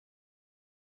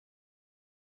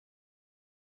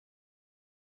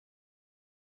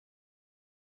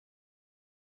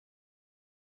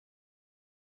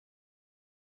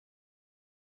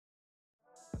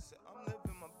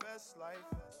best life.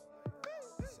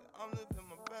 Said I'm living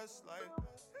my best life.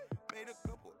 Made a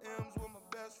couple M's with my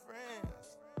best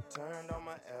friends. Turned all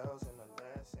my L's into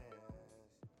lessons.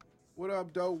 What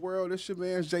up, dope world? It's your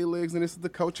man Jay Liggs, and this is the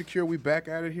Cartiear. We back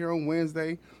at it here on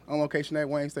Wednesday on location at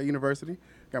Wayne State University.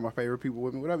 Got my favorite people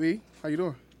with me. What up, E? How you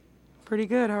doing? Pretty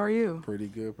good. How are you? Pretty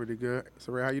good, pretty good.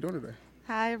 Saray, how you doing today?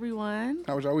 Hi, everyone.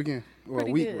 How was your weekend? Well,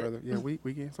 Pretty week, good. rather. Yeah,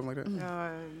 weekend, something like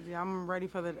that. Yeah, I'm ready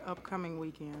for the upcoming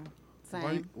weekend.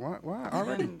 Same. Why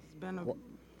already? It's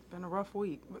been a rough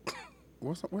week.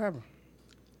 What happened?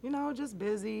 You know, just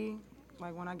busy.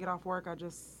 Like when I get off work, I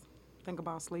just think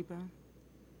about sleeping.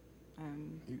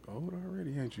 And You old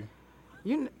already, ain't you?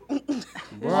 you,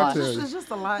 Boy, I tell you. it's just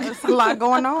a lot. It's a lot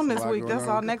going on this A lot week. going That's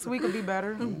on. all. Next week will be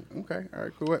better. Okay, all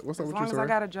right, cool. What's up As with long you, as I Saray?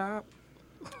 got a job.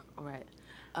 All right.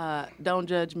 Don't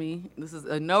judge me. This is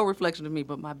no reflection of me,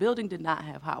 but my building did not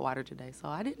have hot water today, so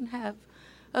I didn't have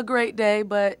a great day,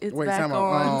 but it's Wait, back time out.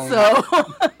 on.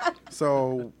 So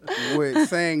So, with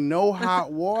saying no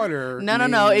hot water. no,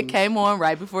 it means- came on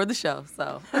right before the show.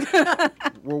 So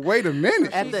Well, wait a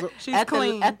minute. She's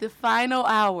clean. at the final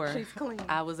hour, She's clean.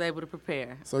 I was able to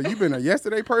prepare. So you've been a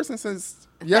yesterday person since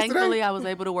yesterday? Thankfully, I was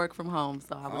able to work from home,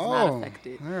 so I was not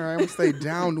affected. All right, I'm gonna stay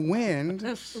downwind.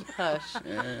 Hush.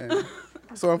 And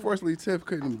so unfortunately, Tiff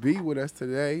couldn't be with us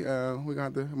today. We're gonna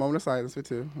have the moment of silence for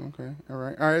Tiff. Okay, all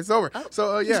right, it's over. Oh.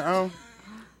 So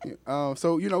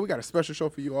so we got a special show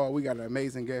for you all. We got an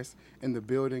amazing guest in the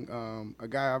building. A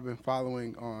guy I've been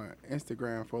following on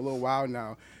Instagram for a little while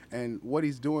now, and what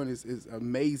he's doing is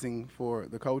amazing for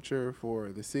the culture, for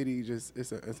the city. Just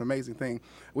it's an amazing thing.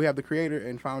 We have the creator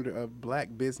and founder of Black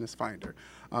Business Finder,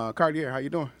 Cartiear. How you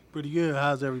doing? Pretty good.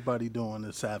 How's everybody doing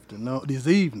this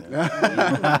evening?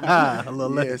 A little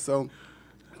late. Yeah, so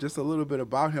just a little bit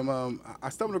about him. I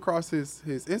stumbled across his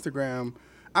Instagram.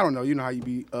 I don't know, you know how you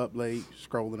be up late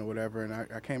scrolling or whatever, and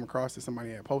I came across it.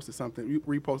 Somebody had posted something, you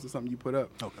reposted something you put up.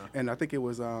 Okay. And I think it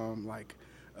was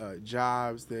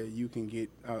jobs that you can get,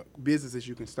 businesses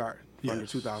you can start for under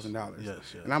Yes. $2,000. Yes.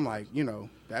 And I'm like,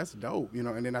 that's dope,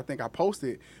 and then I think I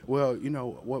posted, well,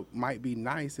 what might be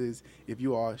nice is if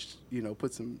you all,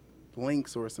 put some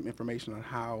links or some information on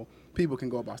how people can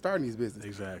go about starting these businesses.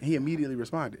 Exactly. And he immediately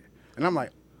responded. And I'm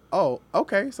like, oh,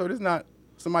 okay, so this not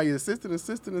somebody assistant. That's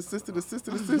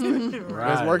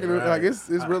working. Right. Like it's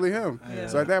really him. Yeah.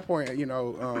 So at that point, I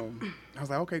was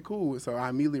like, okay, cool. So I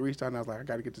immediately reached out and I was like, I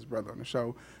got to get this brother on the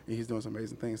show, and he's doing some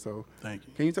amazing things. So Thank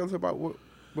you. Can you tell us about what's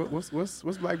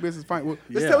Black Business Finder? Well,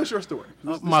 let's Yeah. tell us your story.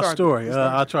 Let's My start story. there. Let's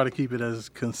start I'll try to keep it as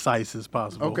concise as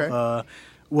possible. Okay.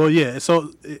 Well, yeah.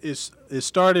 So it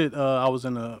started. I was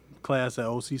in a class at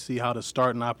OCC, how to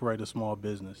start and operate a small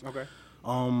business. Okay.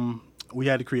 We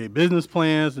had to create business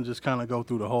plans and just kind of go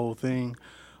through the whole thing.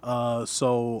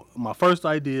 So my first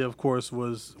idea, of course,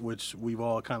 was, which we've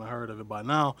all kind of heard of it by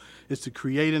now, is to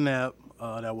create an app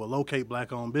that will locate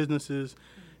Black-owned businesses.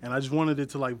 And I just wanted it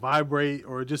to vibrate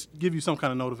or just give you some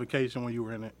kind of notification when you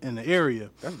were in the area.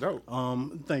 That's dope.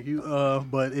 Thank you.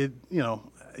 But it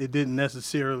didn't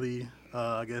necessarily.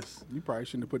 I guess You probably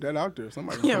shouldn't have put that out there.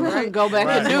 Somebody Go back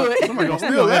and do it. Somebody gonna we'll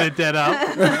steal that. edit that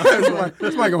out.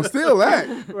 Somebody gonna steal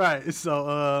that. Right.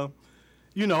 So,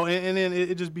 and then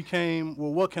it just became,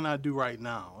 well, what can I do right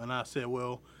now? And I said,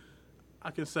 well,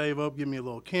 I can save up, give me a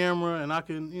little camera, and I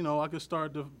can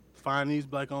start to find these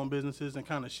Black-owned businesses and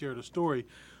kind of share the story.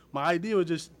 My idea was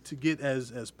just to get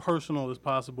as personal as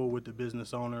possible with the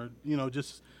business owner,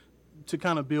 just to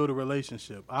kind of build a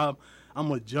relationship. I'm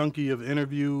a junkie of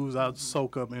interviews. I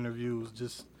soak up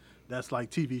interviews. That's like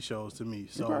TV shows to me.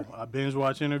 So Okay. I binge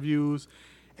watch interviews,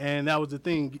 and that was the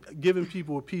thing, giving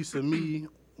people a piece of me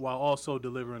while also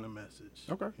delivering a message.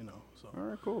 Okay. So All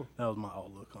right, cool. that was my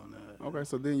outlook on that. Okay,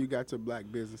 so then you got to Black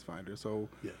Business Finder. So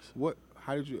Yes.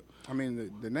 how did you,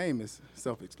 the name is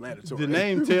self-explanatory. The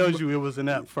name tells you it was an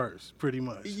app first, pretty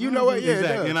much. You know what? Yeah, it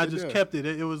exactly. does. And I It just does. kept it.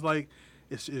 It was like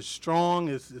it's strong,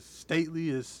 it's stately,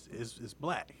 it's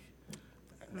Black.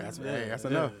 That's Yeah,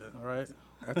 enough. All right.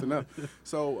 That's enough.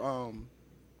 So,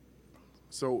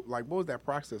 what was that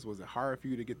process? Was it hard for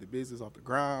you to get the business off the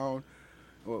ground?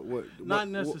 What Not What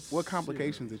necessarily.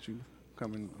 complications did you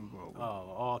come involved with?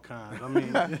 Oh, all kinds. I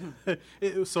mean,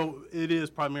 it is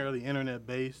primarily internet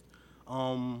based.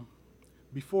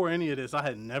 Before any of this, I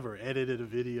had never edited a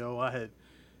video. I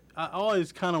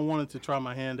always kind of wanted to try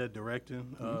my hand at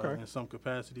directing Okay. in some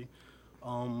capacity.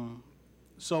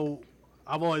 So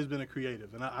I've always been a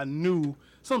creative, and I knew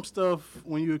some stuff.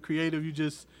 When you're a creative, you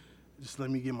just let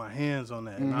me get my hands on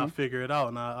that, and I'll figure it out,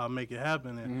 and I'll make it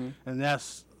happen. And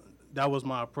that was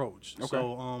my approach. Okay.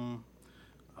 So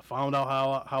I found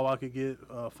out how I could get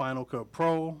Final Cut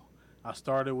Pro, I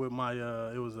started with my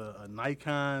it was a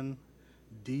Nikon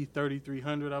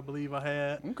D3300, I believe I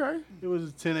had. Okay. It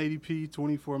was 1080p,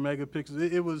 24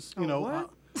 megapixels. It was, you know. what?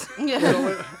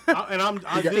 Yeah.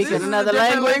 Speaking another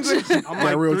language. I'm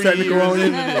like real 3 technical years on you.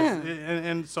 into this,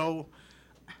 and so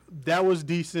that was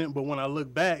decent. But when I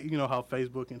look back, you know how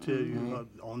Facebook can tell you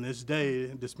on this day,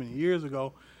 this many years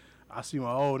ago, I see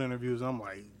my old interviews. I'm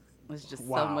like, It's just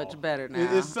wow. so much better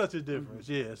now. It's such a difference,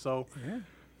 yeah. So,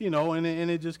 you know, and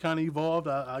it just kind of evolved.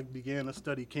 I began to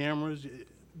study cameras,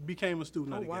 became a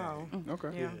student of the wow. game.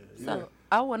 Okay. Yeah. So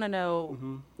I want to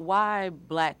know why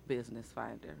Black Business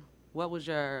Finder? What was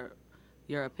your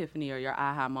epiphany or your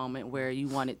aha moment where you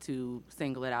wanted to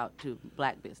single it out to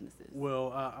Black businesses?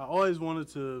 Well, I always wanted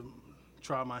to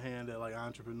try my hand at like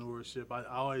entrepreneurship. I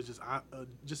always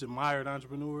just admired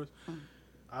entrepreneurs.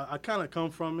 I kind of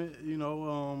come from it, you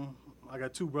know. I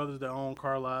got 2 brothers that own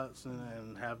car lots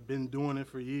and have been doing it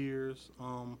for years.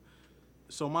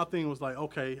 So my thing was like,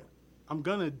 okay, I'm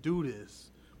gonna do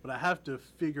this, but I have to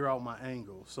figure out my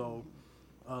angle. So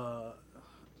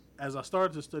as I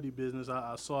started to study business,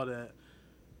 I saw that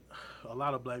a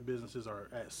lot of Black businesses are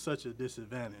at such a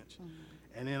disadvantage.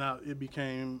 And then it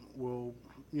became, well,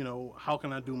 you know, how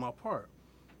can I do my part?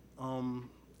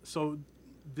 So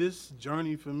this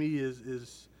journey for me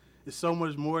is so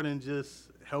much more than just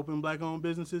helping Black-owned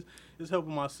businesses. It's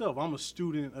helping myself. I'm a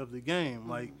student of the game.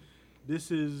 Like,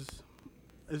 this is,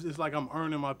 it's like I'm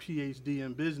earning my PhD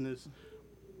in business,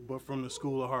 but from the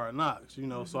School of Hard Knocks, you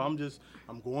know. So I'm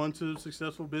going to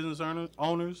successful business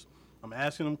owners. I'm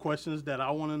asking them questions that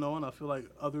I want to know, and I feel like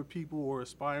other people or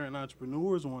aspiring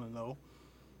entrepreneurs want to know,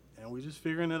 and we're just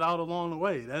figuring it out along the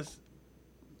way. That's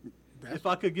if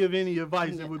I could give any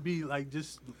advice, it would be like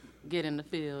just get in the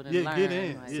field and learn. Get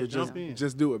in, like, jump in.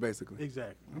 Just do it, basically.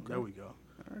 Exactly. Okay. There we go.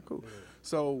 All right, cool.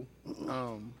 So,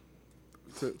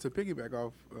 to piggyback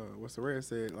off what Soraya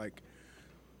said, like,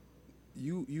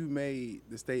 you made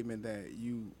the statement that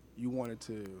you wanted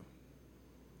to,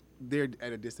 they're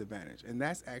at a disadvantage, and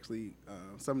that's actually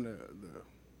some of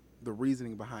the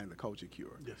reasoning behind the Culture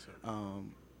Cure. Yes, sir.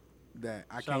 That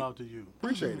I Shout out to you.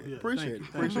 Appreciate it. Yeah, appreciate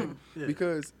thank it. you. Yeah.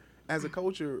 Because as a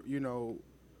culture, you know,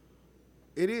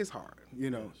 it is hard, you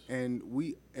know, Yes.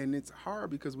 and it's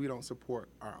hard because we don't support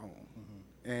our own.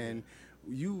 And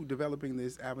you developing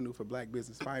this avenue for Black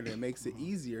Business Finder, it makes it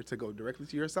easier to go directly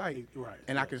to your site, Right,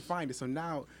 and I yes. can find it. So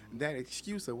now that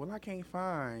excuse of, well, I can't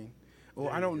find, or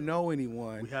There I you don't go. know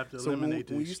anyone. We have to so eliminate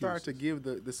the when you start to excuses.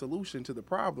 give the solution to the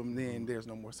problem, then there's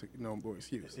no more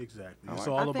excuse. Exactly. I It's like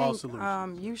all I about think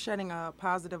solutions. you shedding a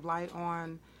positive light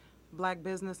on Black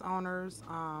business owners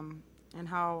and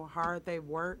how hard they've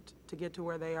worked to get to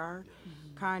where they are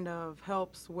kind of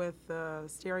helps with the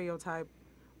stereotype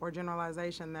or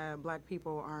generalization that Black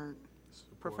people aren't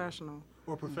professional.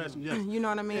 Or professional, yes. You know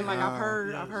what I mean? Like I've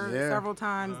heard Yeah. several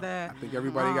times that I think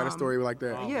everybody got a story like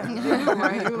that. yeah,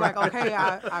 right. You're like, okay,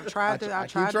 I've tried I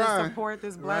to tried to trying. support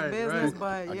this Black Right, business, right.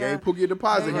 but I yeah. gave Pookie a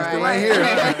deposit. He Right. still ain't here.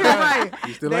 Right.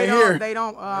 He still they ain't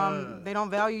don't, here. They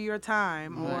don't value your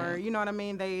time, or you know what I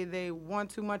mean. They want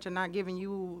too much and not giving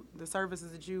you the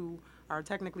services that you are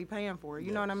technically paying for.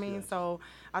 You know what I mean? yes. So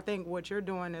I think what you're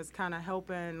doing is kind of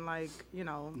helping, like, you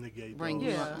know. Negate Bring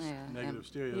those you up. Yeah. negative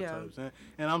stereotypes.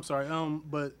 And I'm sorry,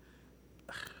 but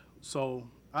so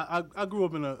I grew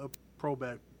up in a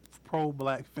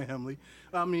pro-black family.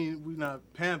 I mean, we're not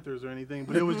Panthers or anything,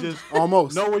 but it was just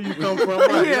Almost. know where you come from.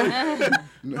 Right?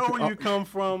 Know where you come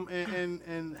from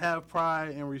and have pride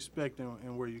and respect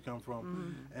in where you come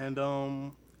from. And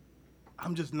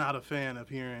I'm just not a fan of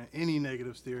hearing any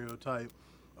negative stereotype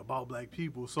about Black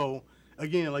people. So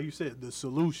again, like you said, the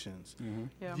solutions.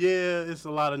 Yeah, it's a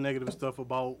lot of negative stuff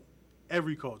about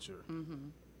every culture.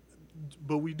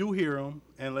 But we do hear them,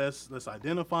 and let's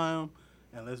identify them,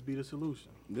 and let's be the solution.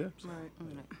 Yeah. Right.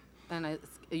 And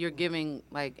you're giving,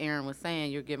 like Aaron was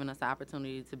saying, you're giving us the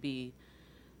opportunity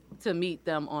to meet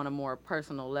them on a more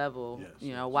personal level. Yes,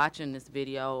 You know, watching this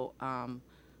video,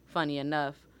 funny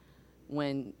enough,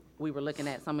 when we were looking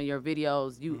at some of your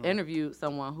videos, you interviewed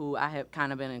someone who I have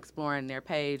kind of been exploring their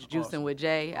page, Juicing Awesome. with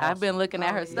Jay. I've been looking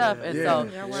at her Oh, stuff, yeah. and Yeah. so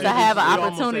Yeah, to well, have an She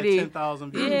almost at opportunity,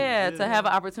 10,000 views. to have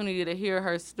an opportunity to hear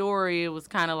her story, it was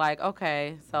kind of like,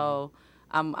 okay, so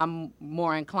I'm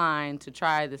more inclined to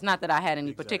try this. Not that I had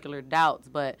any Exactly. particular doubts,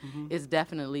 but it's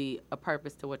definitely a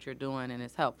purpose to what you're doing, and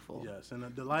it's helpful. Yes, and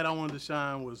the light I wanted to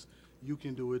shine was you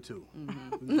can do it too.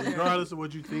 Regardless of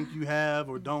what you think you have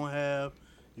or don't have,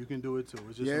 you can do it too.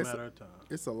 It's just Yeah, a it's- matter of time.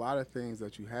 It's a lot of things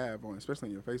that you have on, especially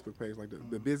on your Facebook page, like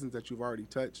the business that you've already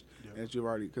touched, Yeah. and that you've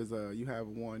already, because you have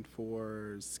one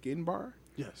for Skin Bar.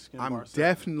 Yes, Skin I'm Bar 7.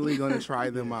 definitely going to try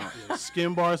them out. Yeah,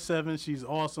 Skin Bar 7, she's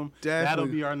awesome. That'll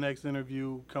Definitely. be our next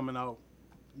interview coming out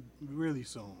really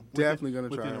soon. Definitely going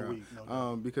to try within her a week. No doubt.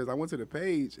 out. Because I went to the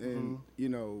page and, you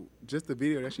know, just the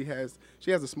video that she has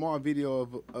a small video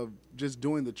of just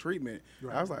doing the treatment.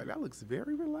 Right. I was like, that looks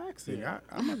very relaxing. Yeah.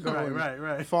 I'm going to go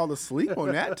Right. fall asleep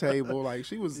on that table. Like,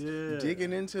 she was Yeah.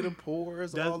 digging into the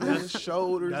pores, That's- all in the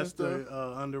shoulders and That's stuff.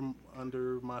 the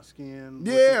under my skin.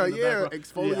 Yeah, in the yeah, background.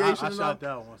 exfoliation Yeah, I and all. shot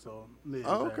that one. So yeah,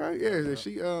 Oh, exactly. okay. Yeah,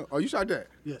 she. Oh, you shot that.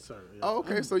 Yes, sir. Yes. Oh,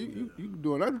 okay. So you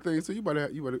doing other things. So you better.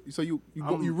 So you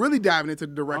I'm- you really diving into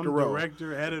the director I'm role.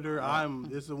 director, editor.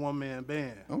 It's a one-man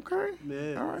band. Okay.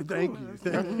 Yeah. All right. Thank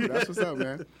cool. you. That's what's up,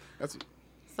 man. That's.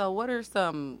 So, what are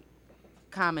some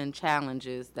common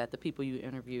challenges that the people you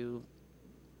interview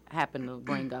happen to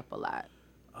bring up a lot?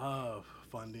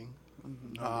 Funding.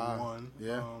 Number one.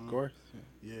 Yeah, of course.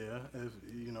 Yeah, if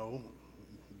you know,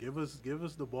 give us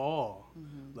the ball.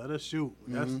 Let us shoot.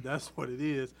 That's what it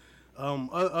is.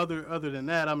 Other than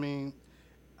that, I mean,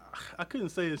 I couldn't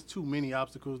say there's too many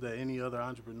obstacles that any other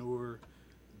entrepreneur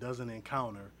doesn't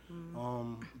encounter.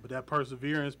 But that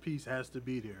perseverance piece has to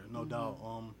be there, no doubt.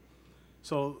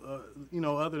 So you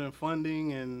know, other than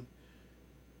funding and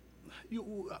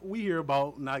we hear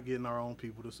about not getting our own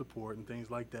people to support and things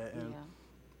like that,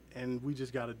 and we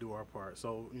just got to do our part.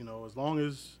 So, you know, as long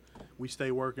as we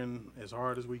stay working as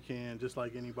hard as we can, just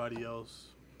like anybody else,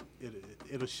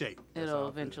 it'll shape. That's how I It'll feel.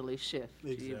 eventually shift,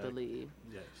 you Exactly. believe.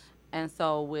 Yes. And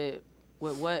so with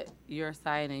what your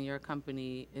site and your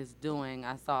company is doing,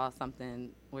 I saw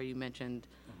something where you mentioned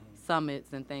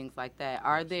summits and things like that.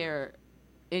 Are there,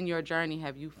 in your journey,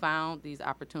 have you found these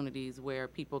opportunities where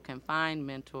people can find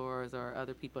mentors or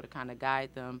other people to kind of guide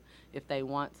them if they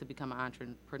want to become an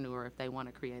entrepreneur, if they want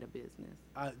to create a business?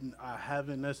 I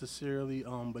haven't necessarily,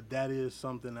 but that is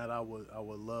something that I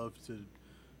would love to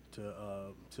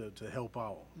help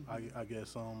out. I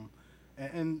guess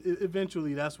and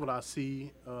eventually that's what I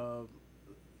see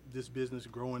this business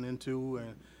growing into,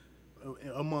 and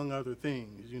among other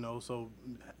things, you know. So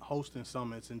hosting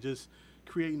summits and just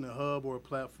creating a hub or a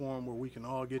platform where we can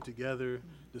all get together,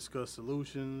 discuss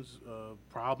solutions,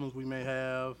 problems we may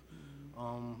have,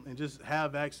 and just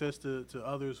have access to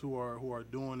others who are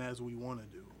doing as we want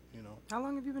to do, you know. How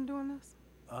long have you been doing this?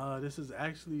 This is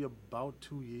actually about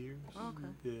 2 years. Oh, okay.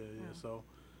 Yeah. So,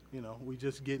 you know, we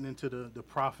just getting into the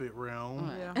profit realm.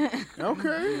 Yeah.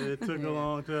 Okay. It took a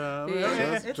long time.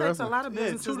 Yeah. It takes a lot of Yeah, 2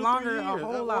 businesses to 3 longer, a years,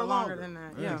 whole or lot longer longer. than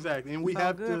that. Yeah, Yeah. exactly. And we So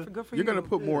have good to. good for You're you. gonna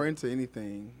put more into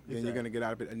anything than you're Exactly. gonna get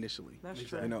out of it initially. That's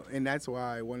Exactly. true. You know, and that's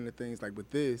why one of the things, like with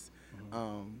this,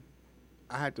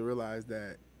 I had to realize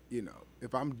that, you know,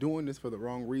 if I'm doing this for the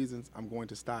wrong reasons, I'm going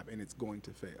to stop and it's going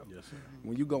to fail. Yes, sir.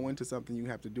 When you go into something, you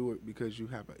have to do it because you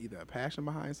have either a passion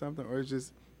behind something or it's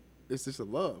just a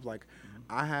love. Like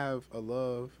I have a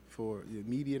love for the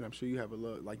media, and I'm sure you have a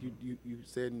love. Like you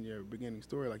said in your beginning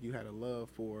story, like you had a love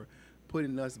for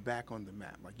putting us back on the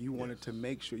map. Like you wanted to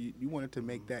make sure you wanted to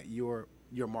make that your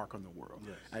mark on the world.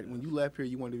 Yes, When you left here,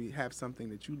 you wanted to have something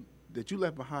that you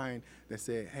left behind that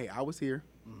said, "Hey, I was here,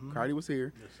 Cardi was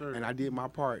here, Yes, sir. and I did my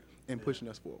part in pushing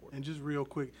us forward." And just real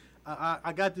quick,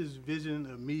 I got this vision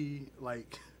of me,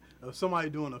 like, of somebody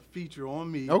doing a feature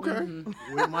on me. Okay.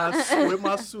 With my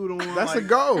suit on. That's a like,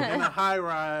 goal. In a high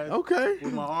rise. Okay.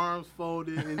 With my arms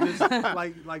folded and just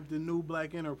like the new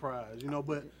Black enterprise, you know.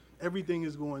 But everything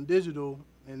is going digital,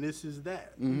 and this is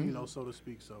that, you know, so to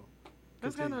speak. So.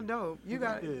 That's kind of continue. dope. You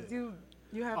got Yeah.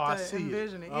 you have Oh, I to see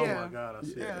envision it. Oh Yeah. my God, I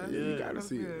see Yeah. it. Yeah, you gotta That's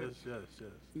see it. good.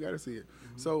 Yes. You got to see it.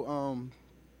 So,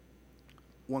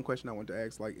 one question I want to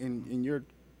ask, like in your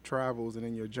travels and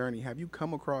in your journey, have you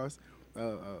come across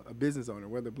a business owner,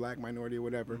 whether black, minority, or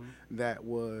whatever, that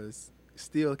was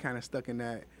still kind of stuck in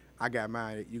that, I got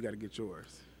mine, you got to get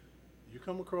yours? You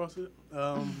come across it.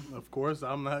 Of course,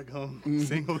 I'm not going to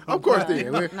single Of course, nobody.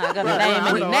 then. We're Not gonna name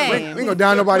any We- we names. ain't gonna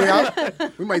down nobody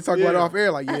out. We might talk about it Yeah. off air,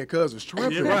 like, yeah, cuz was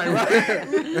tripping. Yeah,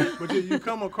 right. But you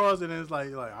come across it, and it's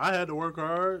like I had to work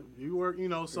hard. You work, you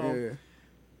know. So, Yeah.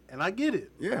 and I get it.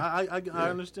 Yeah. I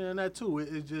understand that too.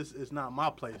 It's not my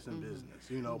place in business.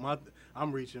 You know,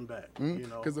 I'm reaching back. You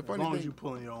know, 'Cause the as funny long as thing- you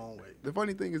pulling your own weight. The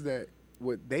funny thing is that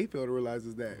what they fail to realize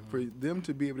is that for them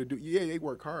to be able to do, yeah, they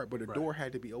work hard, but a Right. door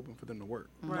had to be open for them to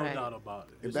work. Right. No doubt about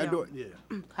it. If that door, Yeah.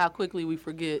 How quickly we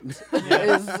forget.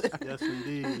 Yes,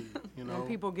 indeed. You know. When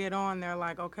people get on, they're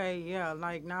like, okay, yeah,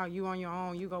 like now you on your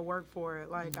own, you go work for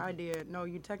it, like I did. No,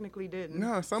 you technically didn't.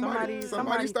 No, somebody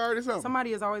started something.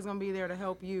 Somebody is always gonna be there to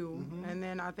help you, and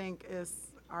then I think it's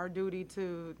our duty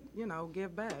to,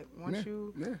 give back. Once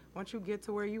you get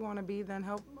to where you want to be, then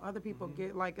help other people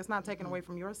get, like, it's not taken away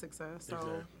from your success. So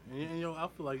exactly. And I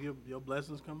feel like your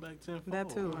blessings come back tenfold. that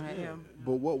too, Right. yeah.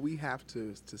 But what we have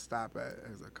to stop at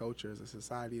as a culture, as a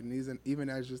society, and even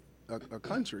as just a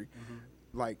country,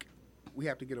 like, we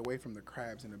have to get away from the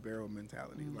crabs in the barrel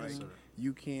mentality. Like,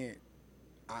 you can't.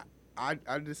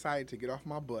 I decided to get off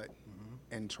my butt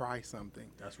and try something.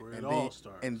 That's where it all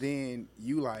starts. And then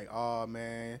you like, oh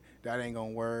man, that ain't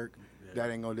gonna work. That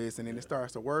ain't gonna this, and then it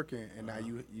starts to working, and now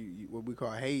you what we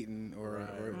call hating, or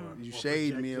you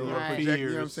shade me, or project. You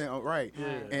know what I'm saying? Oh, right.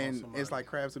 Yeah, and it's like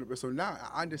crabs in the. So now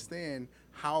I understand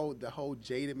how the whole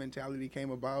jaded mentality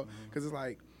came about, because it's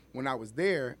like, when I was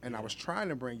there and I was trying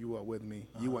to bring you up with me,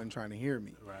 you wasn't trying to hear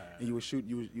me, and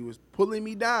you was pulling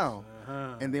me down,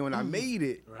 and then when I made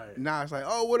it, now it's like,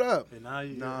 oh, what up? And now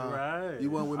you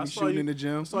wasn't with me shooting in the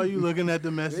gym. I saw you looking at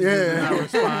the messages and I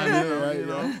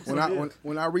responded.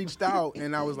 When I reached out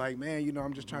and I was like, man,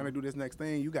 I'm just trying to do this next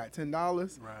thing. You got $10,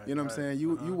 you know what I'm saying?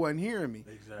 You wasn't hearing me,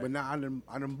 but now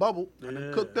I done bubbled, I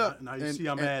done cooked up. Now you see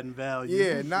I'm adding value.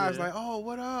 Yeah, now it's like, oh,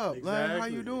 what up? Like, how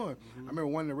you doing? I remember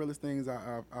one of the realest things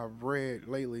I've read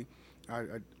lately. I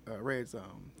read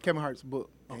Kevin Hart's book,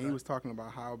 and he was talking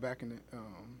about how back in the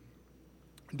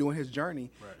doing his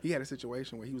journey, he had a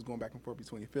situation where he was going back and forth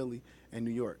between Philly and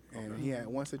New York, and he had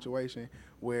one situation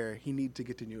where he needed to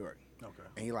get to New York,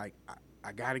 and he like,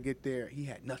 I gotta get there. He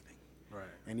had nothing,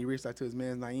 and he reached out to his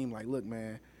man Naeem, like, look,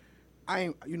 man, I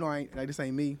ain't like, this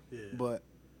ain't me, but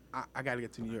I gotta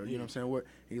get to New York. You know what I'm saying? What?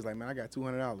 He's like, man, I got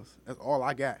 $200. That's all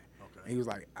I got. And he was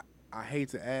like, I hate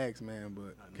to ask, man,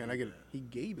 but can I get it? He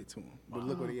gave it to him, but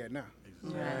look what he had now.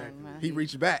 Exactly. He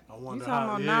reached back. I wonder You talking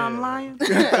about now I'm lying?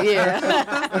 Yeah.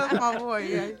 That's my boy,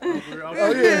 yeah.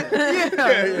 Oh yeah.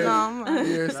 Nah, I'm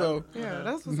lying. Yeah, so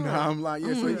That's what's nah, up. I'm like,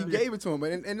 so he gave it to him,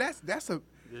 but and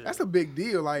that's a big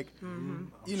deal, like,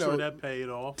 I'm sure that paid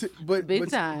off. Big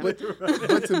time. But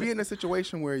to be in a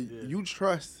situation where you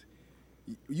trust,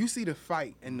 you see the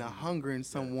fight and the hunger in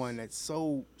someone that's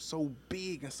so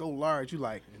big and so large, you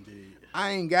like, Indeed. I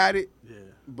ain't got it,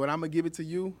 but I'm gonna give it to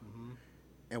you,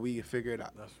 and we can figure it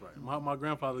out. That's right. My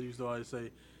grandfather used to always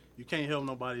say, you can't help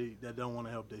nobody that don't want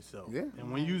to help themselves. Yeah.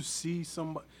 And when you see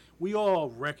somebody, we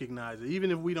all recognize it.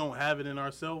 Even if we don't have it in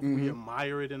ourselves, we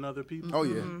admire it in other people. Oh,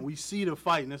 yeah. We see the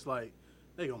fight, and it's like,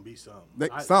 they gonna be something.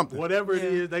 Something. Whatever it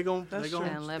is, they That's true.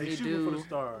 And let me shooting for do the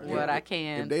stars. what I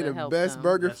can If they to the help best them.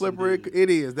 burger Yes, flipper indeed. it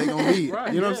is, they gonna be.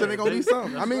 Right, You know what I'm saying? They gonna be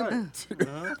something. I mean,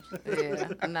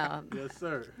 Yeah, no, Yes,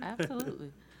 sir.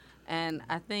 absolutely. And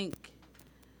I think,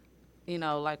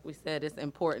 like we said, it's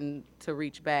important to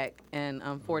reach back. And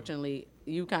unfortunately,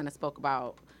 you kind of spoke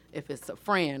about if it's a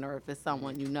friend or if it's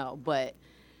someone you know. But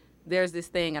there's this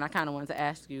thing, and I kind of wanted to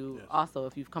ask you also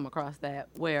if you've come across that,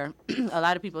 where a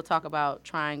lot of people talk about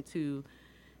trying to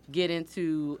get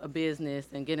into a business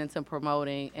and get into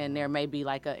promoting, and there may be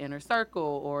like an inner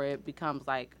circle, or it becomes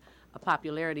like a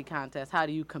popularity contest. How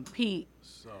do you compete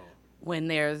when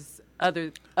there's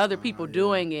other people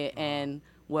doing it, and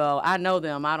well, I know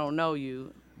them, I don't know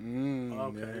you.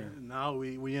 Okay. Now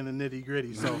we in the nitty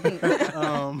gritty. So,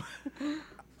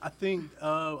 I think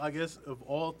I guess of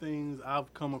all things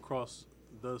I've come across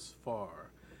thus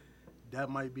far, that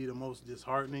might be the most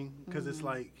disheartening, because it's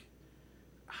like,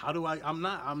 how do I'm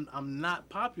not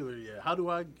popular yet. How do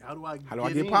I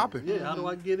get popping? Yeah. How do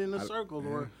I get in the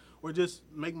circle or just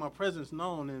make my presence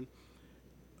known? And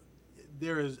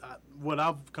there is what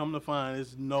I've come to find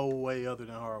is no way other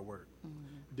than hard work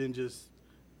than just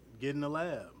get in the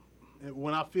lab. And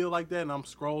when I feel like that and I'm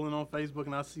scrolling on Facebook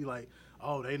and I see like,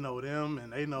 oh, they know them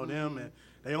and they know them and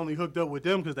they only hooked up with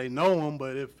them because they know them,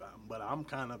 but I'm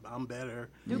better.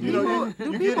 Do You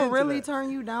people get into really that. turn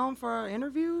you down for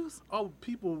interviews?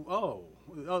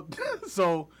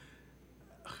 So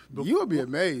you would be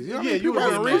amazed. You know how many you people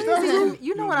would I be reached out amazed. to?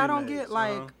 You know You'll what be I don't amazed. get?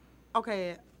 Like,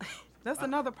 okay, that's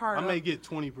another part. I of, may get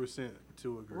 20%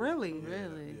 to agree. Really?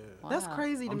 Really? Yeah. That's Wow.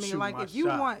 crazy to I'm me. shooting Like, my if you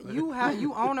shot. want,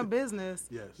 you own a business.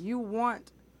 Yes. You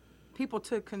want people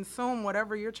to consume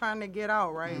whatever you're trying to get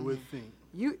out, right? You would think.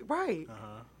 Right.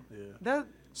 Yeah. That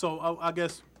So I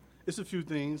guess it's a few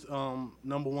things.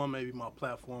 Number one, maybe my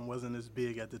platform wasn't as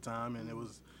big at the time, and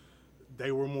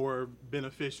they were more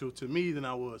beneficial to me than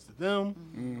I was to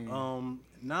them.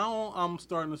 Now I'm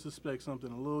starting to suspect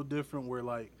something a little different, where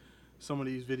like some of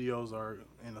these videos are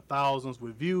in the thousands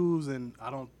with views, and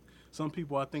some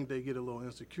people, I think they get a little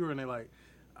insecure, and they're like,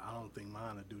 I don't think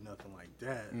mine would do nothing like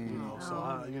that, you know.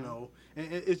 So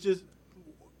and it's just,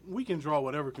 we can draw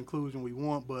whatever conclusion we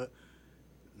want, but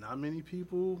not many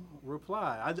people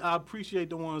reply. I appreciate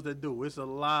the ones that do. It's a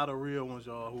lot of real ones,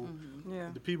 y'all. Who Yeah.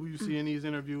 the people you see in these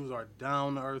interviews are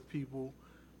down to earth people,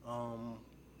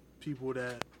 people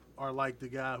that are like the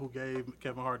guy who gave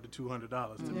Kevin Hart the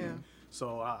 $200 to me. Yeah.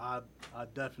 So I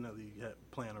definitely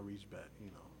plan to reach back.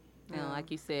 You know. And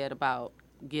like you said about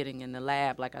getting in the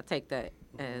lab, like I take that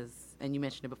as, and you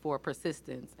mentioned it before,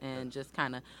 persistence and just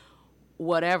kind of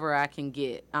whatever I can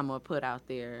get, I'm going to put out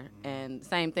there. And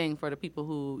same thing for the people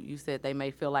who you said they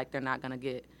may feel like they're not going to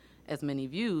get as many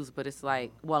views, but it's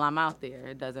like, well, I'm out there.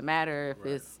 It doesn't matter if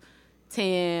it's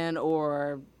 10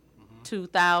 or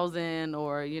 2,000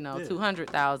 or,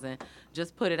 200,000.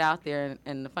 Just put it out there.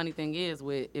 And the funny thing is,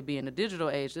 with it being a digital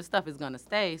age, this stuff is going to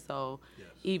stay. So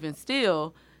even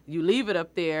still, you leave it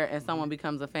up there and someone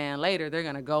becomes a fan later, they're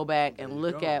going to go back and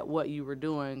look at what you were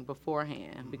doing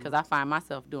beforehand. Because I find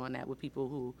myself doing that with people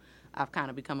who I've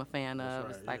kind of become a fan of.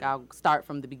 right, It's like I'll start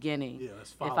from the beginning. Yeah,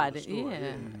 let's follow the story.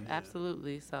 Yeah,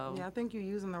 absolutely. So Yeah, I think you're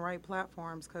using the right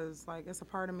platforms because, like, it's a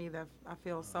part of me that I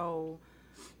feel so,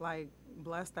 like,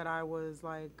 blessed that I was,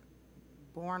 like,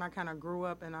 born. I kind of grew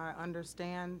up and I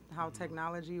understand how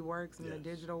technology works in the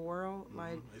digital world.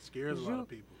 Like, it scares a lot of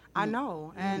people. I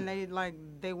know, and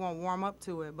they won't warm up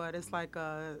to it, but it's like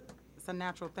it's a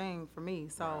natural thing for me.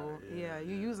 So you're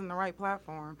using the right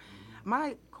platform.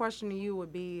 My question to you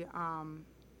would be,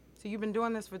 so you've been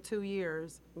doing this for 2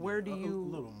 years. Where do you?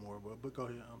 A little more, but go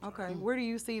ahead. I'm sorry. Okay, where do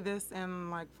you see this in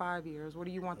like 5 years? What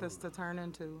do you want this to turn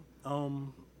into?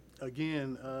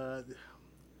 Again,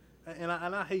 and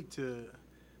I hate to.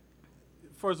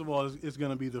 First of all, it's going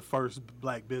to be the first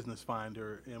Black Business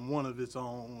Finder and one of its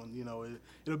own.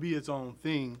 It'll be its own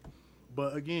thing.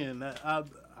 But again, I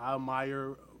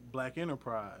admire Black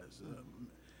enterprise.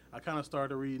 I kind of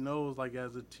started reading those like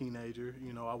as a teenager.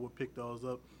 I would pick those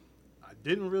up. I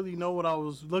didn't really know what I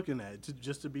was looking at,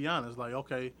 just to be honest. Like,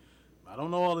 okay, I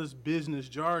don't know all this business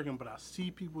jargon, but I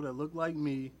see people that look like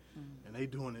me, and they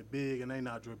doing it big, and they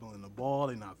not dribbling the ball,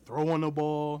 they not throwing the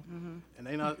ball, and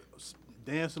they not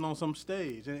dancing on some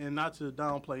stage. And not to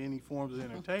downplay any forms of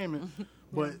entertainment,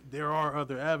 but there are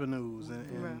other avenues,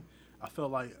 and I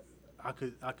felt like I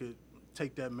could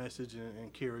take that message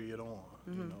and carry it on,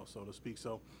 so to speak.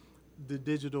 So the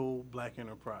digital Black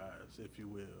enterprise, if you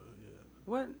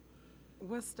will,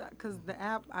 What's that? Because the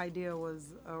app idea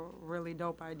was a really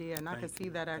dope idea, and I could see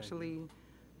that actually,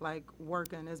 like,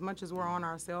 working. As much as we're on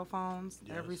our cell phones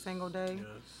every single day,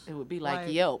 it would be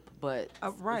like Yelp, but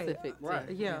right, specific.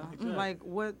 Yeah, exactly. like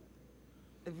what?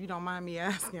 If you don't mind me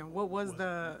asking, what was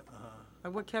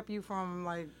like, what kept you from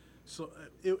like? So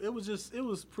it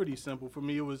was pretty simple for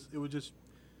me. It was just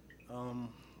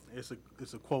it's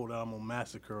a quote that I'm gonna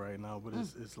massacre right now, but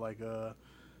it's like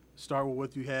start with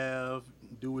what you have,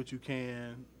 do what you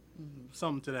can,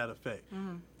 something to that effect,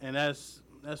 and that's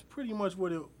pretty much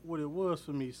what it was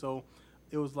for me. So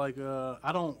it was like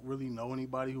I don't really know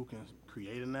anybody who can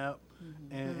create an app,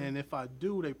 and if I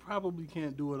do, they probably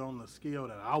can't do it on the scale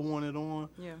that I want it on.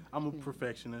 Yeah. I'm a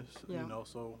perfectionist,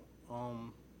 so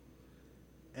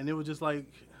and it was just like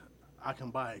I can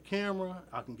buy a camera,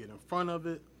 I can get in front of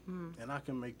it, and I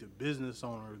can make the business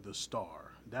owner the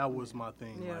star. That was my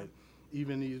thing. Yeah. Like,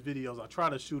 even these videos, I try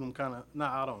to shoot them kind of,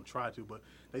 I don't try to, but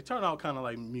they turn out kind of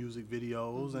like music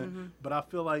videos. But I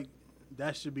feel like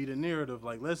that should be the narrative.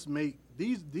 Like, let's make,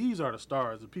 these are the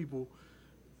stars, the people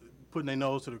putting their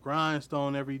nose to the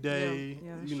grindstone every day,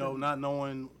 not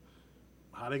knowing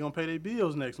how they going to pay their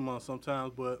bills next month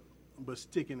sometimes, but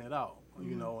sticking it out,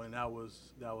 and that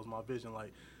was my vision.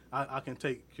 Like, I can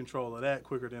take control of that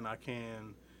quicker than I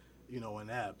can, an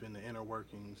app and the inner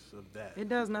workings of that. It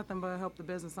does nothing but help the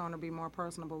business owner be more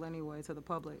personable anyway to the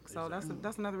public. So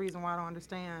that's another reason why I don't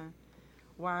understand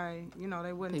why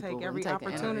they wouldn't People take every wouldn't take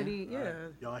the opportunity.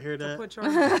 Y'all hear that? Put your,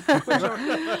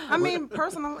 I mean,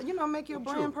 personal. Make your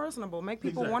brand personable. Make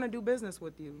people want to do business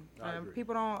with you. I agree.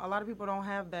 A lot of people don't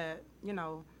have that.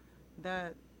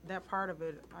 That part of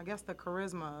it, I guess the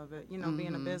charisma of it,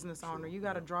 being a business owner, you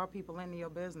got to draw people into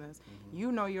your business.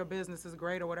 Your business is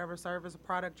great or whatever service or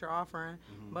product you're offering,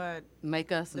 but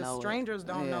make us the know strangers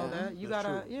don't know that. You got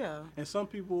to, And some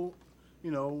people,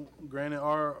 granted,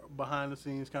 are behind the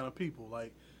scenes kind of people.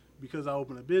 Like, because I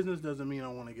open a business doesn't mean I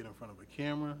want to get in front of a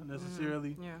camera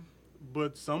necessarily. Yeah.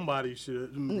 But somebody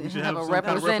should. We should have a some kind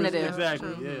of representative.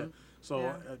 Exactly. Yeah.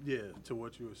 So to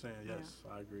what you were saying, yes,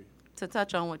 I agree. To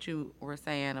touch on what you were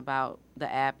saying about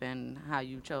the app and how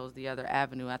you chose the other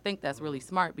avenue, I think that's really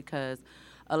smart because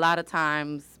a lot of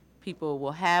times people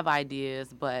will have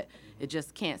ideas, but it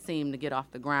just can't seem to get off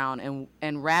the ground.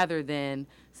 And rather than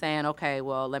saying, okay,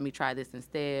 well, let me try this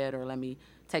instead, or let me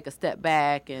take a step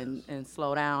back and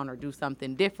slow down or do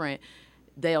something different,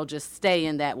 they'll just stay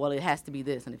in that, well, it has to be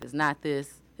this, and if it's not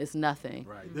this, it's nothing.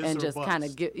 Right. This And or just bust. kind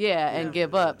of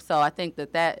give up. So I think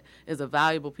that is a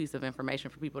valuable piece of information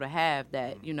for people to have,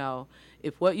 that, you know,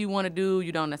 if what you want to do,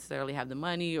 you don't necessarily have the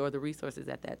money or the resources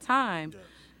at that time,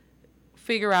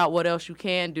 figure out what else you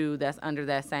can do that's under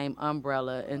that same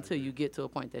umbrella until you get to a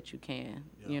point that you can,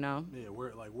 you know? Yeah,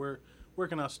 where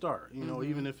can I start? You know,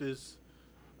 even if it's,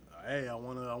 hey, I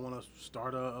wanna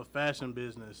start a fashion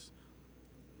business.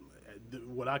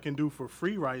 What I can do for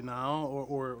free right now,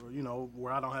 or you know,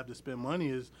 where I don't have to spend money,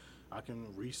 is I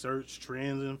can research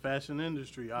trends in fashion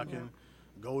industry. I can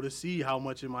go to see how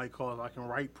much it might cost. I can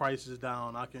write prices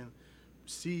down. I can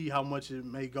see how much it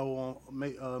may go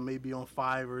on, maybe on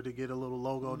Fiverr to get a little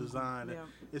logo design. Yeah.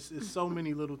 It's so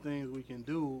many little things we can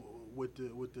do with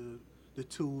the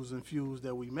tools and fuels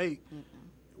that we make.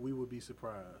 We would be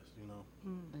surprised, you know.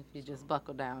 If you just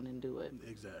buckle down and do it.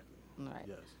 Exactly. Right.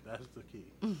 Yes, that's the key.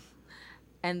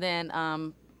 And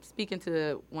then speaking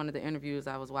to one of the interviews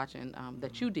I was watching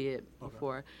that you did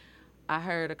before, I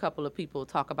heard a couple of people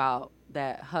talk about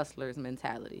that hustler's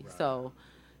mentality. Right. So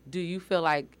do you feel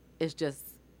like it's just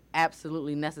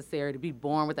absolutely necessary to be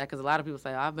born with that? Because a lot of people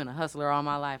say, oh, I've been a hustler all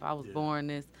my life. I was born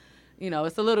this. You know,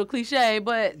 it's a little cliche,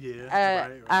 but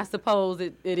I suppose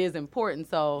it is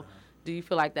important. So do you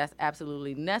feel like that's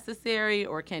absolutely necessary,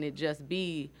 or can it just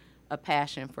be a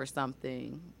passion for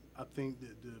something? I think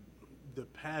that the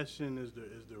passion is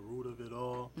the root of it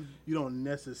all. You don't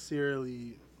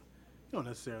necessarily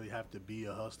have to be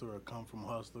a hustler or come from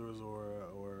hustlers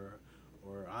or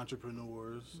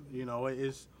entrepreneurs. You know,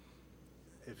 it's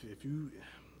if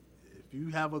you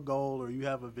have a goal or you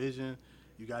have a vision,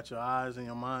 you got your eyes and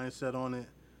your mind set on it.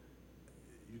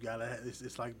 You gotta.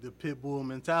 It's like the pit bull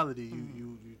mentality.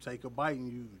 You take a bite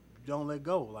and you don't let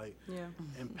go. Like,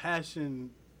 and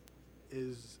passion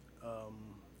is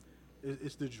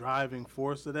it's the driving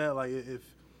force of that. Like, if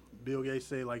Bill Gates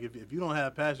say, like, if you don't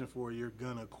have passion for it, you're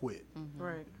gonna quit.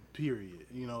 Right. Period.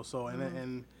 You know. So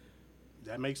and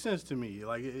that makes sense to me.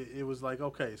 Like, it was like,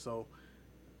 okay, so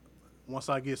once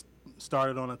I get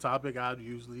started on a topic, I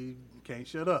usually can't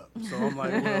shut up. So I'm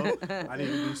like, well, I need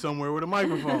to be somewhere with a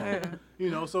microphone.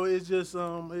 You know. So it's just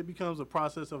it becomes a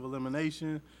process of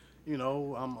elimination. You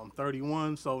know, I'm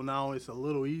 31, so now it's a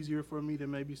little easier for me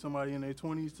than maybe somebody in their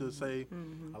 20s to say,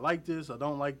 I like this, I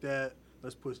don't like that.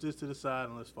 Let's push this to the side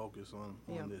and let's focus on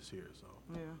this here. So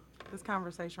this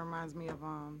conversation reminds me of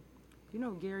you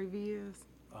know who Gary V is?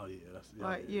 Oh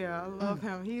yeah, I love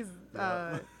him. He's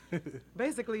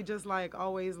basically just like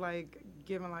always like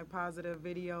giving like positive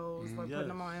videos, like putting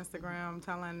them on Instagram,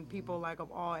 telling people like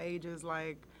of all ages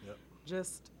like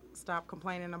just stop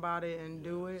complaining about it and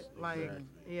do it. Like,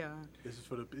 this is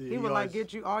for the. He would like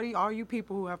get you all you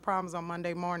people who have problems on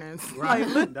Monday mornings. Right.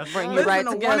 Like, That's bring right. you right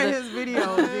listen to together. one of his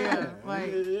videos.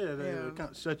 Like, they kind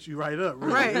of shut you right up.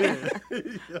 Really. Right.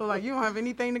 So like you don't have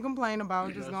anything to complain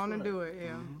about. Just go on and do it.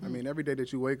 Yeah. I mean, every day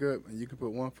that you wake up and you can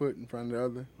put one foot in front of the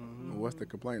other, well, what's to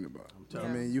complain about? I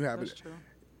mean, you have That's it. true.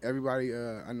 Everybody,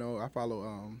 I know, I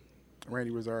follow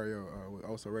Randy Rosario with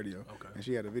Oso Radio, and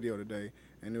she had a video today,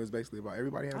 and it was basically about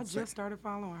everybody has. I the same, just started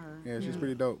following her. yeah, she's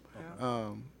pretty dope.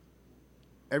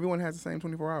 Everyone has the same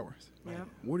 24 hours. Yep.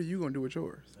 What are you gonna do with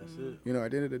yours? That's it. You know,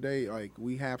 at the end of the day, like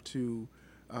we have to.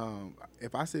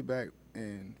 If I sit back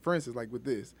and, for instance, like with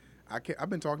this, I've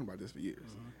been talking about this for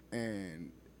years,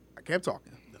 and I kept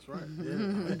talking. That's right.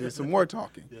 Yeah. I did some more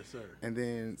talking. Yes, sir. And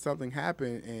then something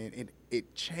happened, and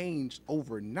it changed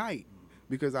overnight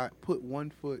because I put one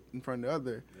foot in front of the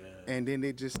other, and then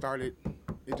it just started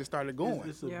going.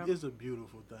 It's a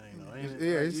beautiful thing, though. Ain't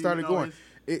it started going.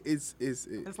 It's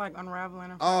like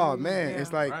unraveling. Oh man,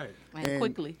 it's like and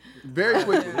quickly, very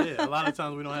quickly. A lot of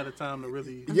times we don't have the time to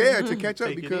really to catch up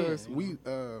take it because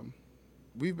in,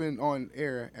 we've been on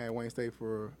air at Wayne State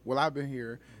for I've been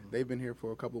here. They've been here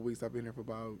for a couple of weeks. I've been here for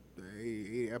about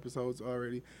 8 episodes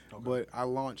already. But I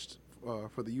launched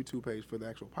for the YouTube page for the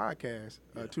actual podcast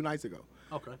 2 nights ago.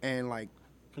 Okay. And like,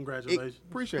 congratulations.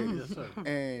 Appreciate it. Yes, sir.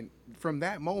 And from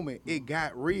that moment, it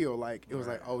got real. Like it was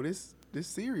like, oh, this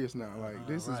serious now. Like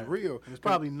this is real. It's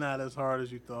probably not as hard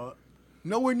as you thought.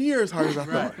 Nowhere near as hard as I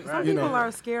thought. Some people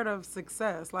are scared of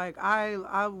success. Like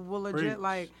I will legit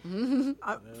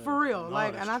for real. No,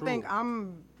 like, and I true. think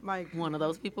I'm like one of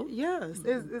those people. Yes,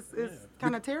 it's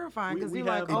kind of terrifying because you're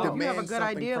like, oh, you have a good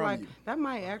idea, like you. that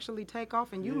might actually take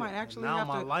off, and you might actually now have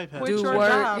my to life has quit to your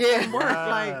work. job and work.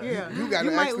 Right. Like, You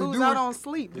gotta might actually lose do out it. on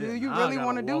sleep. Do you now really I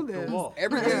want to gotta do walk the this? walk.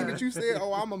 Everything that you said,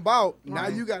 oh, I'm about. Now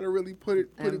you got to really put it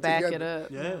and back together.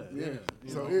 it up. Yeah.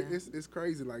 So it's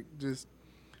crazy. Like just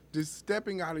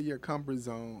stepping out of your comfort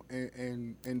zone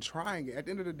and trying it. At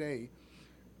the end of the day,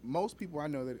 most people I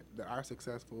know that are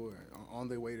successful and on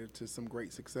their way to some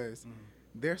great success,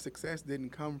 their success didn't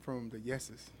come from the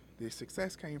yeses. Their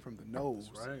success came from the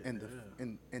no's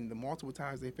and and the multiple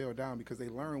times they fell down because they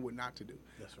learned what not to do.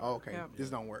 That's right. Oh, okay, this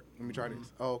don't work. Let me try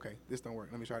this. Oh, okay, this don't work.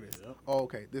 Let me try this. Oh,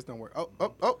 okay, this don't work.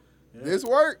 Oh, this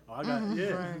worked. Oh,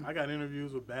 I got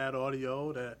interviews with bad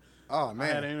audio that. Oh man!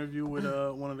 I had an interview with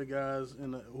one of the guys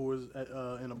who was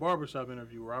in a barbershop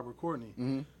interview, Robert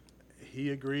Courtney. He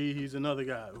agreed. He's another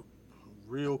guy,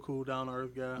 real cool, down to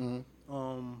earth guy.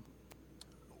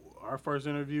 Our first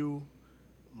interview,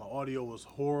 my audio was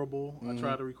horrible. I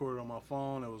tried to record it on my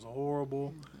phone. It was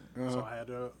horrible. So I had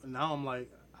to. Now I'm like,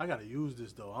 I got to use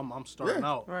this though. I'm starting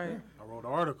out. Right. I wrote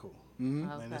an article.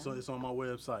 Okay. And it's on my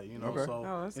website, you know. Okay.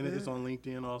 So and it's on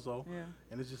LinkedIn also. Yeah.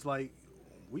 And it's just like,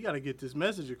 we got to get this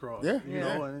message across. Yeah. You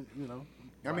know, and you know.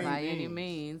 I mean, By any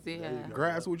means, yeah.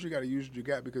 grasp what you got to use what you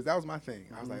got, because that was my thing.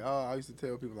 I was like, I used to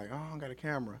tell people like, I don't got a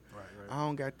camera. Right. I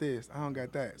don't got this. I don't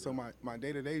got that. So my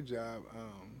day-to-day job,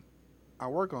 I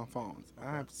work on phones.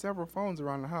 I have several phones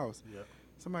around the house. Yep.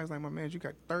 Somebody's like, my man, you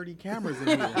got 30 cameras in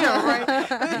here. Right,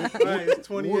 it's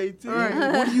 2018.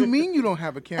 What do you mean you don't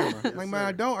have a camera? Like, man,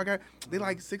 I don't. I got, they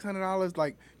like $600,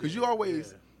 like, because you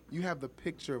always, you have the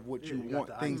picture of what you got want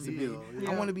the things to be. ideal,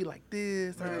 I want to be like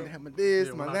this. I got to have my this,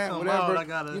 Yeah, my when I that, come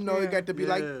whatever. out, You know, it got to be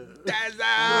like, that's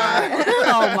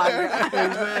Oh my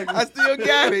God. I still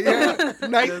got it. Yeah.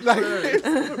 Nice, like this.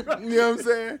 You know what I'm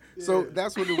saying? So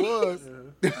that's what it was.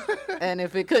 And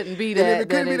if it couldn't be And if that, it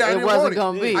couldn't then be that, I it didn't want wasn't it.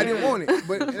 going to be. I didn't want it.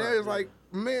 But it was like,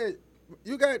 man,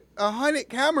 you got 100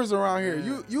 cameras around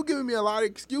here. You giving me a lot of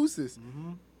excuses.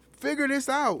 Figure this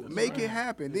out. Make it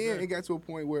happen. Then it got to a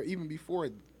point where even before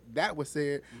that was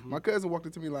said, my cousin walked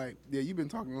up to me like, yeah, you've been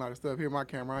talking a lot of stuff. Here, my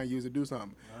camera, I ain't use it, do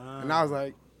something. And I was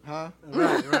like, huh?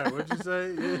 Right. What'd you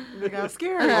say? Yeah. They got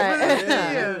scared.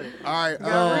 Yeah. All right.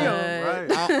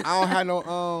 Right. I don't have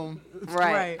no,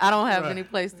 Right. I don't have any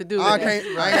place to do I it.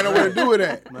 ain't got nowhere to do with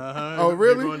that. Oh,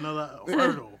 really? Go another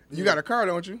hurdle. You got a car,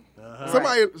 don't you?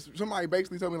 Somebody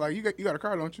basically told me like, you got a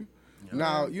car, don't you?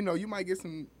 Now, you know, you might get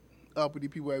some uppity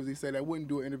people, as they say, that wouldn't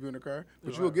do an interview in a car,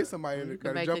 but you'll get somebody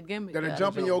that'll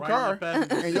jump in your car,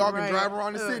 and y'all can drive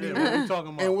around the city.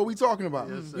 And what we talking about?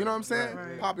 Yes, You know what I'm saying?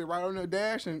 Right. Pop it right on the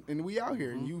dash, and we out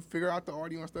here, and you figure out the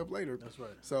audio and stuff later. That's right.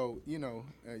 So, you know,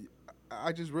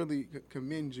 I just really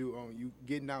commend you on you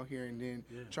getting out here and then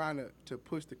trying to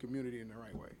push the community in the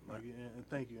right way. And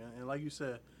thank you. And like you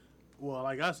said, well,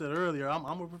 like I said earlier, I'm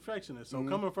a perfectionist. So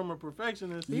coming from a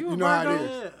perfectionist, You know how it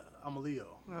is. yeah, I'm a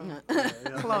Leo.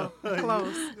 Close.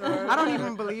 I don't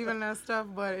even believe in that stuff,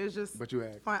 but it's just But you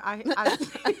asked. fun. To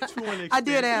an I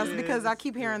did extent, ask yeah, because I it's-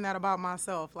 keep hearing that about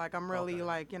myself. Like I'm really Okay.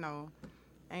 like, you know,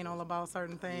 anal about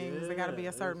certain things. They got to be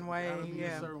a certain way. Gotta be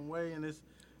Yeah. a certain way, and it's,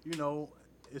 you know,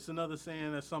 it's another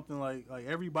saying that's something like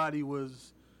everybody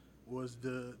was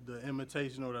the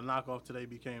imitation or the knockoff today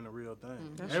became the real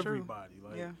thing. That's true. Everybody.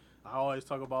 Like Yeah. I always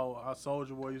talk about how Soulja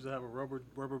Boy used to have a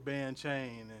rubber band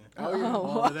chain and Oh, yeah.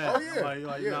 all of that. Oh, yeah.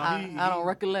 Like Yeah. now I don't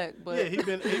recollect, but Yeah, he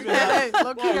been Hey,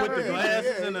 look well, here. with the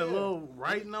glasses Yeah, and the yeah. little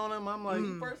writing on him. I'm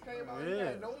like, First came out, he Yeah.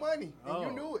 had no money, and Oh.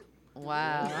 you knew it.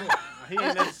 wow. he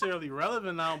ain't necessily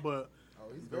relevant now, but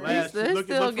Oh, he's the very last still look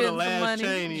for getting the some last money.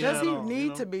 chain he Does had he on, need you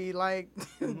know? to be like?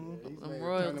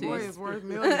 royalties. Boy is worth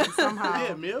millions somehow.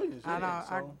 Yeah, millions. I Yeah, don't-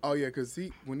 so, Oh yeah, because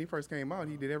when he first came out,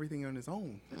 he did everything on his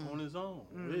own. on his own.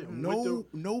 Mm-hmm. Yeah,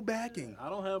 with No backing. I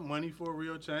don't have money for a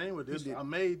real chain, but this did- I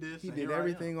made this. He and did here I am.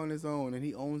 everything on his own, and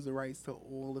he owns the rights to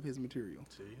all of his material.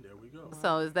 See, there we go.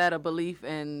 So is that a belief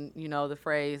in, the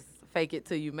phrase "fake it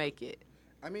till you make it"?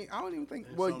 I mean, I don't even think.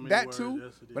 In Well, so many that words, too,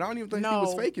 yes, it but I is. don't even think he No.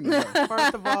 was faking it. though.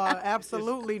 First of all,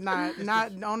 absolutely not.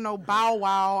 Not on no bow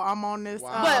wow. I'm on this.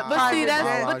 Wow. But see, private jet.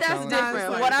 Wow, that's challenge.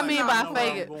 different. Like, what I like, mean no, by no,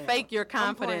 fake no. it, fake your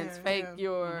confidence, playing, fake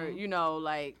yeah. your,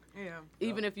 like Yeah.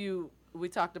 even if we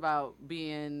talked about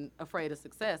being afraid of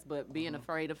success, but being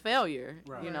afraid of failure.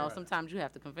 Right, Sometimes you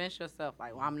have to convince yourself,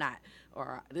 like, well, I'm not,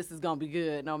 or this is gonna be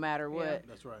good no matter what.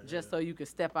 That's right. Just so you can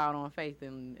step out on faith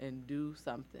and do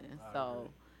something. I So agree.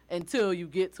 until you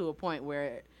get to a point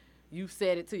where you've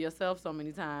said it to yourself so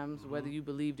many times, whether you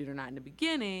believed it or not in the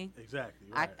beginning, Exactly.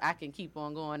 Right. I can keep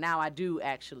on going. Now I do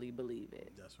actually believe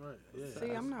it. That's right. Yeah.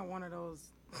 See, I'm not one of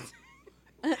those.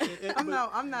 It- I'm not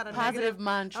a Positive negative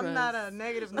mantras. I'm not a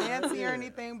negative Nancy or Yeah.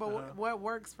 anything, but what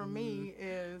works for me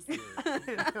is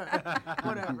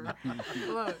whatever.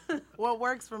 Look, what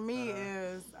works for me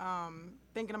is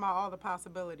thinking about all the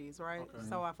possibilities, right? Okay.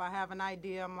 So if I have an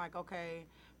idea, I'm like, okay,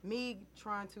 me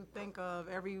trying to think of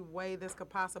every way this could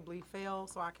possibly fail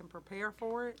so I can prepare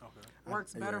for it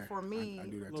works better Yeah, for me I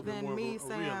do that too. than More of me a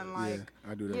saying realist. like,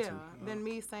 Yeah, I do that too. than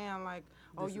me saying like,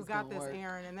 oh, This you is got gonna this, work.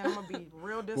 Aaron, and then I'm gonna be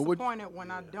real what- disappointed when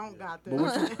I don't got this. But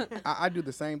what you, I do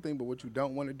the same thing, but what you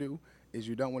don't want to do is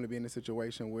you don't want to be in a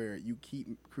situation where you keep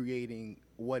creating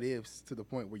what ifs to the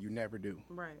point where you never do.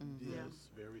 Right. Yes,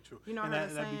 Yeah. very true. You know, I and heard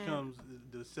that, a that saying- becomes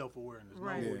the self-awareness,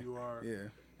 Right. know Yeah. who you are Yeah.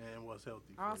 and what's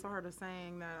healthy. I also for you. heard a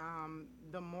saying that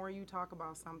the more you talk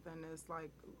about something, it's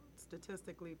like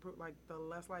statistically, like the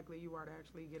less likely you are to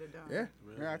actually get it done. Yeah.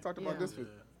 Really? Yeah, I talked about Yeah. this for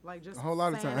Like just A whole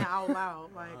lot of saying time. it out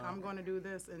loud, like I'm going to do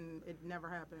this, and it never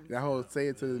happens. that whole say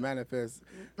it to the manifest.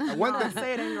 One thing,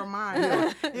 say it in your mind.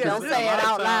 Yeah, Don't A say lot it of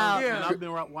out times loud. Yeah. When I've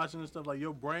been watching this stuff, like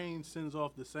your brain sends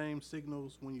off the same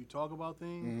signals when you talk about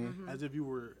things Mm-hmm. as if you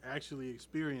were actually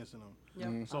experiencing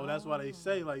them. Yep. So that's why they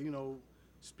say, like,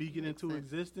 speak it into sense.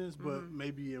 existence, but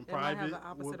maybe in It might have private. the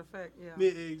opposite effect. Yeah.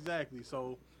 Yeah, exactly.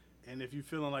 So, and if you're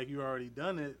feeling like you already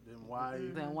done it, then why?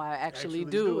 Then why actually Actually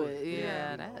do do it? it.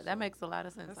 Yeah, Yeah. that makes a lot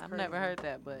of sense. That's I've never crazy. heard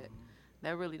that, but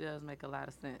that really does make a lot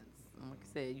of sense. And like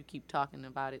I said, you keep talking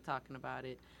about it,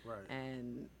 Right.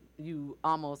 and you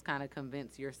almost kind of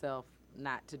convince yourself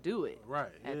not to do it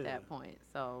Right. at yeah. that point.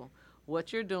 So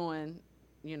what you're doing,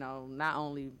 not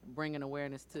only bringing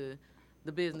awareness to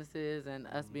the businesses and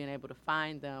us being able to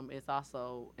find them, it's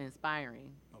also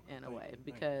inspiring Okay, in a thank way you, thank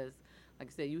you. because, like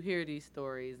I said, you hear these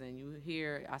stories and you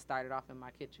hear I started off in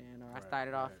my kitchen or I Right,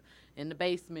 started off right. in the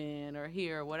basement or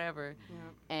here or whatever,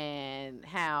 Yeah. and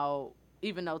how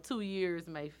even though 2 years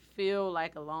may feel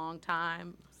like a long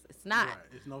time, it's not. Right.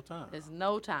 It's no time. It's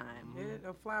no time.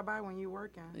 It'll fly by when you're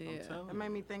working. Yeah. telling It made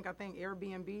me think. I think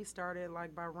Airbnb started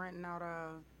like by renting out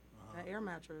an air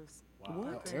mattress. Wow.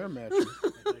 What? Air mattress.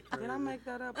 Did I make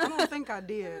that up? I don't think I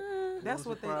did. That's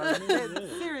what they. surprise me, yeah.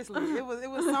 Seriously, it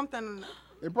was something.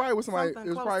 It probably was somebody.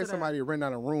 Something It was close probably to that. somebody renting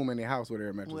out a room in their house with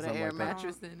air mattress. With an something air like that.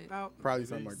 mattress in it. Probably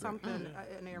something like that. Something.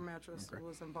 An air mattress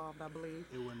was involved, I believe.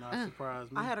 It would not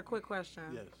surprise me. I had a quick question.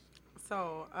 Yes.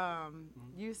 So,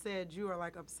 you said you are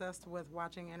like obsessed with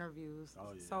watching interviews.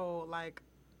 Oh, yeah. So, like,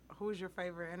 who's your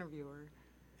favorite interviewer?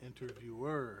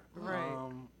 Interviewer.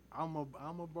 Right. I'm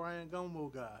a Brian Gumbo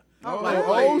guy. Oh, Like,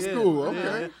 really? old school.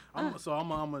 Okay.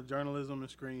 I'm a journalism and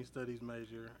screen studies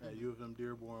major at U of M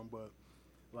Dearborn, but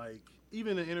like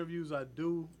even the interviews I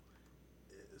do,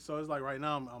 so it's like right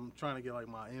now I'm trying to get like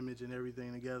my image and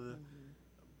everything together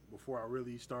before I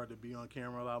really start to be on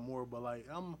camera a lot more. But like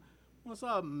once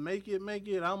I make it,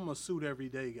 I'm a suit every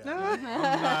day guy. Like,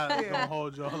 I'm not gonna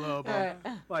hold y'all up.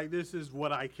 Like this is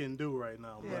what I can do right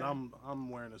now, but Yeah. I'm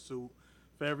wearing a suit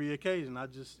for every occasion.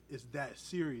 It's that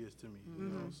serious to me, you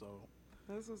know. So.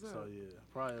 That's what's up. So yeah,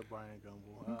 probably a Brian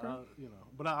Gumbo.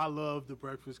 But I love the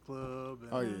Breakfast Club. And,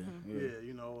 Oh yeah.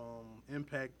 yeah.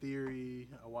 Impact Theory.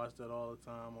 I watch that all the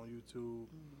time on YouTube.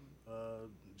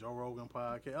 Joe Rogan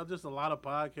podcast. Just a lot of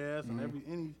podcasts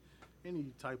and any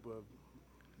type of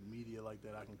media like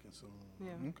that I can consume.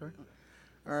 Yeah. Okay.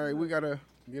 All right, we gotta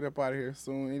get up out of here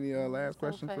soon. Any last So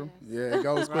questions from? fast. Yeah, it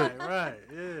goes quick. Right.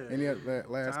 Yeah. Any other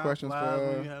last Time questions flies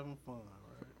when for you having fun.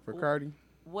 Right? for Cardi?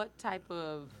 What type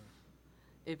of,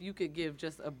 if you could give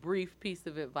just a brief piece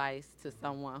of advice to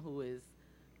someone who is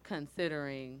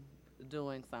considering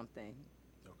doing something,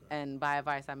 Okay. and by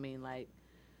advice I mean like,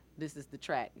 this is the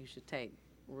track you should take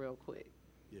real quick.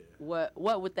 Yeah.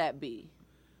 What would that be?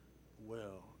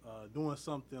 Well, doing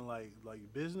something like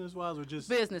business wise or just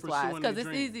Business wise, pursuing because their it's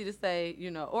dream? easy to say,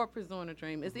 or pursuing a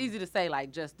dream. It's easy to say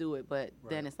like just do it, but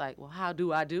then Right. it's like, well, how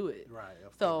do I do it? Right.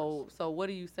 Of So course. so what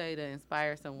do you say to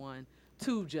inspire someone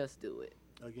to just do it?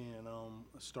 Again,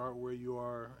 start where you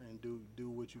are and do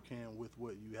what you can with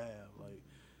what you have. Like,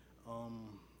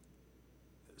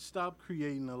 stop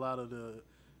creating a lot of the,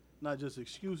 not just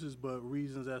excuses, but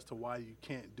reasons as to why you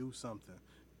can't do something.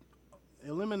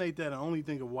 Eliminate that and only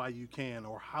think of why you can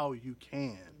or how you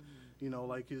can.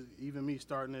 Like even me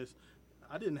starting this,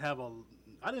 I didn't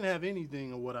have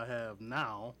anything of what I have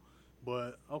now,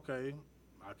 but okay,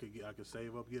 I could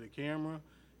save up, get a camera,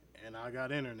 and I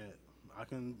got internet. I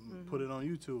can put it on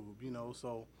YouTube,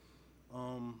 So,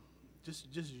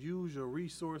 just use your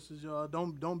resources, y'all.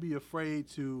 Don't be afraid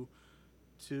to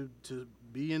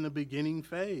be in the beginning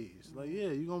phase. Like, yeah,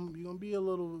 you're gonna get a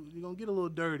little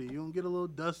dirty. You're gonna get a little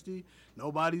dusty.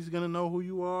 Nobody's gonna know who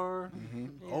you are.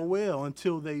 Oh well,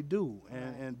 until they do.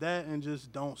 And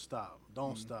just don't stop.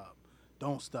 Don't stop.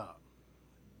 Don't stop.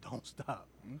 Don't stop.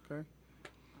 Okay.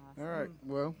 All right.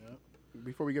 Well, Yep.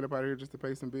 before we get up out of here, just to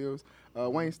pay some bills,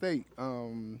 Wayne State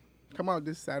come out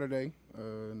this Saturday,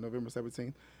 November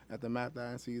 17th, at the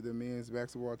Madlock and see the men's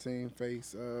basketball team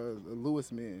face the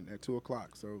Lewis men at 2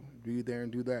 o'clock. So be there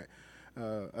and do that.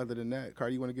 Other than that,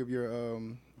 Cardi, you want to give your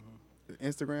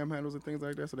Instagram handles and things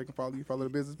like that so they can follow you, follow the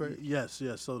business page? Yes.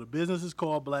 So the business is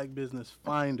called Black Business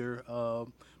Finder,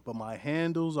 but my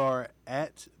handles are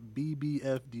at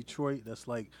BBF Detroit. That's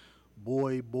like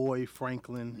Boy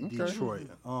Franklin Detroit.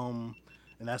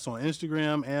 And that's on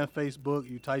Instagram and Facebook.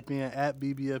 You type in at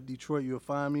BBF Detroit, you'll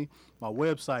find me. My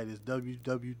website is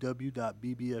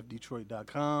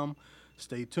www.bbfdetroit.com.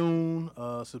 Stay tuned.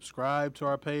 Subscribe to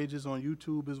our pages on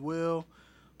YouTube as well.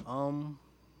 And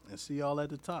see y'all at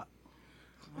the top.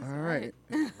 All right.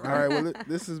 Well,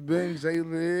 this has been Jay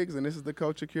Liggs, and this is the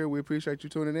Culture Cure. We appreciate you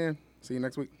tuning in. See you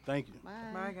next week. Thank you. Bye.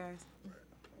 Bye, guys.